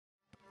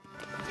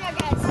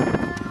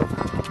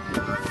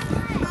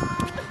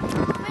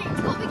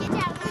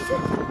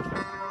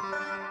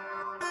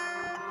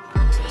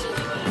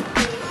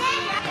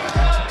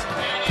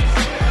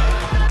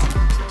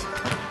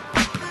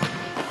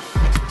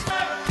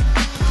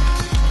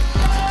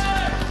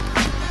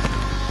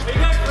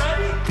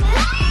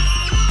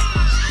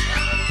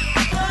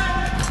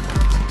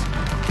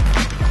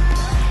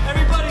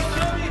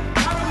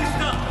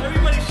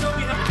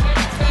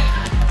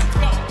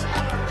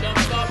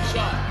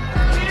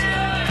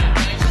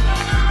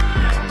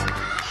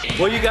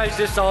What you guys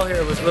just saw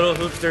here was Little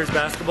Hoopsters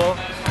basketball.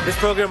 This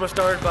program was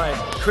started by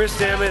Chris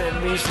Salmon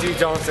and me, Steve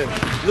Johnson.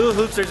 Little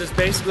Hoopsters is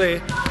basically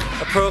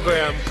a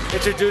program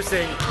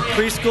introducing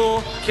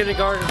preschool,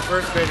 kindergarten, and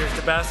first graders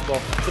to basketball.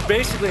 So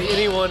basically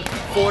anyone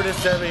 4 to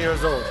 7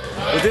 years old.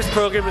 What this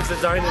program is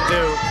designed to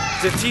do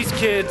is to teach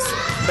kids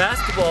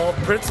basketball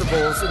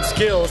principles and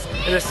skills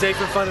in a safe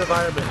and fun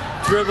environment.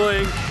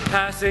 Dribbling,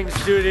 passing,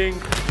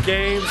 shooting,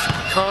 games,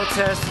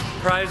 contests,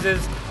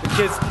 prizes. The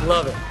kids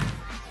love it.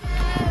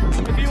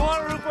 If you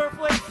want to root for a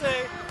place,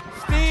 say,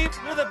 Steve,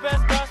 you're the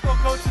best basketball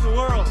coach in the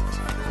world.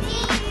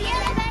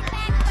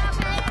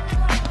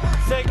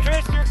 Say,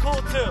 Chris, you're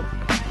cool too.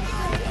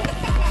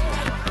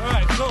 All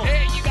right, cool.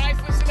 Hey, you guys,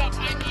 listen up.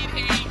 I need a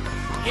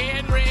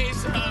hand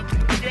raise.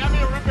 If you're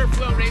having a root beer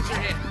flow, raise your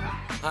hand.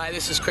 Hi,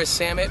 this is Chris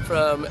Samet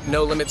from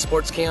No Limit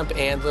Sports Camp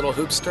and Little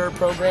Hoopster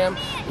program.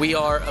 We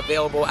are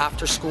available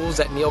after schools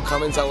at Neil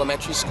Cummins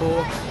Elementary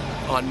School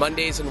on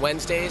Mondays and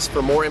Wednesdays.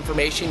 For more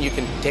information, you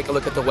can take a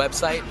look at the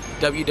website,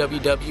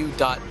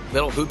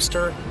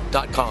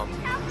 www.littlehoopster.com.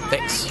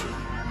 Thanks. 1,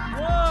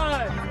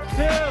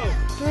 2,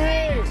 3.